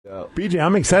BJ,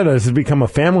 I'm excited. This has become a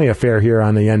family affair here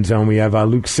on the End Zone. We have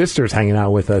Luke's sisters hanging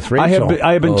out with us. Rachel.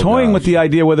 I have been toying with the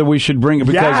idea whether we should bring it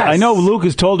because I know Luke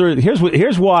has told her.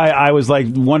 Here's why I was like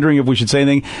wondering if we should say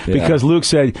anything because Luke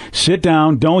said, "Sit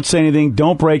down, don't say anything,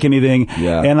 don't break anything."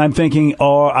 Yeah. And I'm thinking,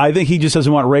 I think he just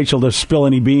doesn't want Rachel to spill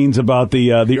any beans about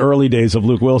the early days of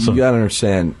Luke Willson. You gotta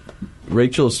understand,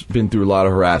 Rachel's been through a lot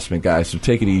of harassment, guys. So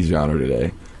take it easy on her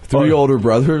today. 3 older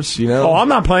brothers, you know? Oh, I'm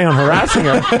not planning on harassing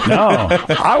her. No.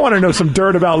 I want to know some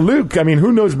dirt about Luke. I mean,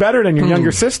 who knows better than your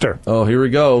younger sister? Oh, here we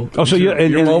go. Oh, so your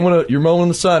moment in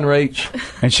the sun, Rach.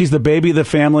 And she's the baby of the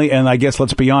family, and I guess,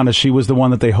 let's be honest, she was the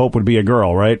one that they hope would be a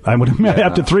girl, right? I would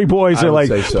after 3 boys, they're like,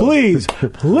 so. please.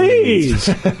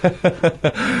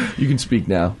 You can speak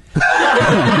now.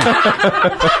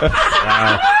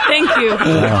 Thank you.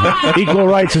 Equal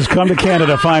rights has come to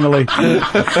Canada, finally.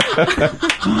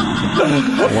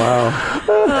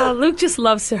 Wow. Luke just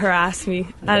loves to harass me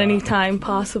at any time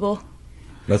possible.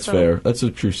 That's fair. That's a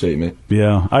true statement.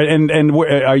 Yeah. And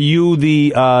are you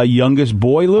the youngest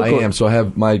boy, Luke? I am. So I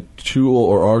have our 2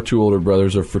 older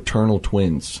brothers are fraternal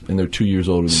twins, and they're 2 years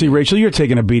older than me. See, Rachel, you're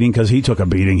taking a beating because he took a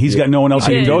beating. He's got no one else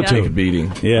he can go to. Take a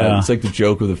beating. Yeah. It's like the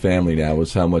joke of the family now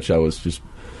was how much I was just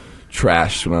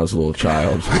trashed when I was a little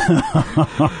child.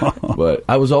 But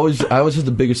I was just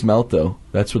the biggest mouth, though.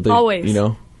 That's what they always. You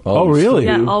know. Oh, really?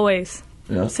 Yeah, always.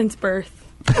 Yeah. Since birth.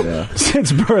 Yeah.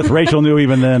 Since birth, Rachel knew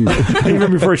even then.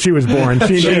 Even before she was born,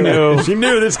 she knew. She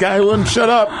knew this guy wouldn't shut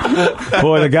up.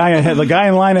 Boy, the guy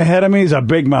in line ahead of me is a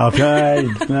big mouth. I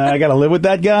got to live with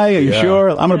that guy. Are you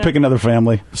sure? I'm going to pick another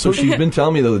family. So she's been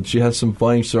telling me though that she has some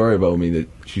funny story about me that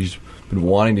she's been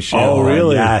wanting to share. Oh,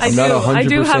 really? Yes. I'm not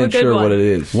 100% sure what it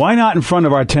is. Why not in front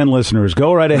of our 10 listeners?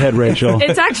 Go right ahead, Rachel.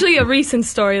 It's actually a recent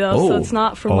story though, so it's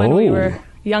not from when we were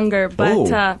younger.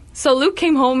 But so Luke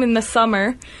came home in the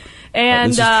summer.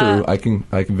 And this is true. I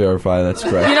can verify that's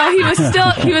correct. You know,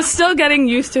 he was still getting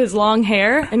used to his long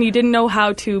hair, and he didn't know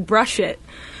how to brush it.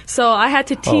 So I had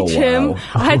to teach him.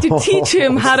 I had to teach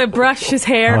him how to brush his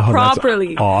hair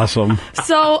properly. Awesome.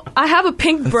 So I have a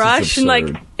pink brush,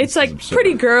 and it's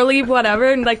pretty girly, whatever,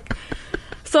 and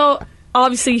so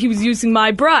obviously he was using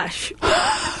my brush.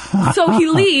 So he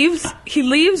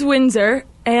leaves Windsor,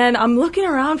 and I'm looking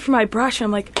around for my brush, and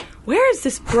I'm like, where is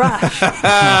this brush? and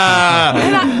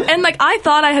I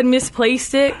thought I had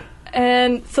misplaced it.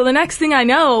 And so the next thing I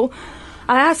know,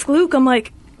 I ask Luke, I'm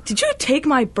like, did you take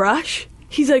my brush?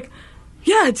 He's like,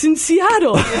 yeah, it's in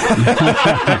Seattle. Wait.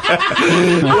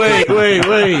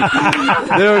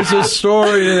 There's a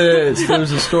story to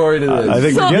this. I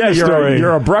think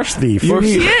you're a brush thief. She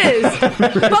is. But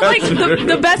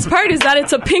the best part is that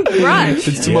it's a pink brush.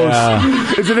 It's the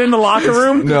most. Is it in the locker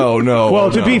room? No.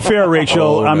 Well, to be fair,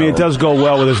 Rachel, I mean, it does go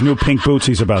well with his new pink boots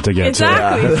he's about to get.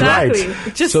 Exactly.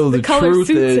 Right. Just so the color truth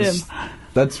suits him.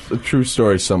 That's a true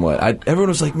story somewhat. Everyone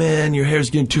was like, man, your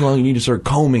hair's getting too long. You need to start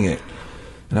combing it.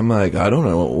 And I'm like, I don't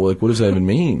know, what does that even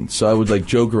mean? So I would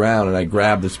joke around, and I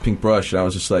grabbed this pink brush, and I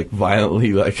was just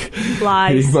violently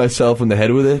hitting myself in the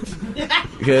head with it.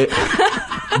 Okay,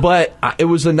 but it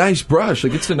was a nice brush.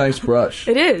 It's a nice brush.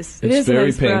 It is. It's very a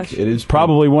nice pink. Brush. It is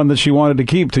probably one that she wanted to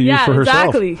keep to use for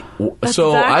herself. Exactly.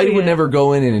 So I would never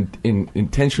go in and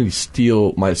intentionally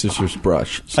steal my sister's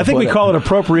brush. So I think we call it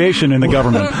appropriation in the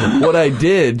government. What I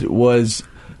did was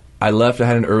I left. I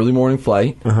had an early morning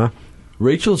flight.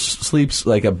 Rachel sleeps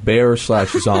like a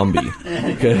bear/zombie.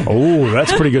 Okay. Oh,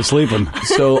 that's pretty good sleeping.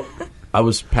 So I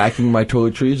was packing my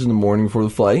toiletries in the morning before the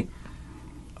flight.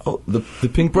 Oh, the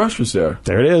pink brush was there.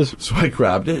 There it is. So I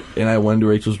grabbed it, and I went into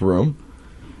Rachel's room.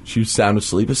 She was sound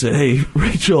asleep. I said, hey,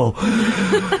 Rachel,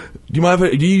 do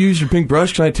you use your pink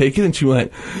brush? Can I take it? And she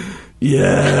went,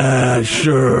 yeah,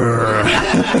 sure.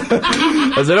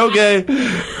 I said, okay,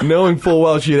 knowing full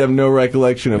well she'd have no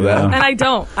recollection of that. And I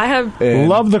don't. I have...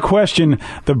 Love the question.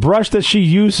 The brush that she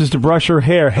uses to brush her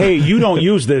hair. Hey, you don't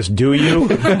use this, do you?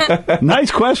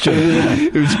 Nice question.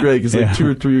 It was great, because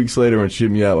 2 or 3 weeks later when she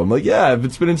hit me up, I'm like, yeah,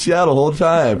 it's been in Seattle the whole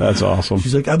time. That's awesome.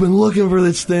 She's like, I've been looking for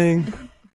this thing.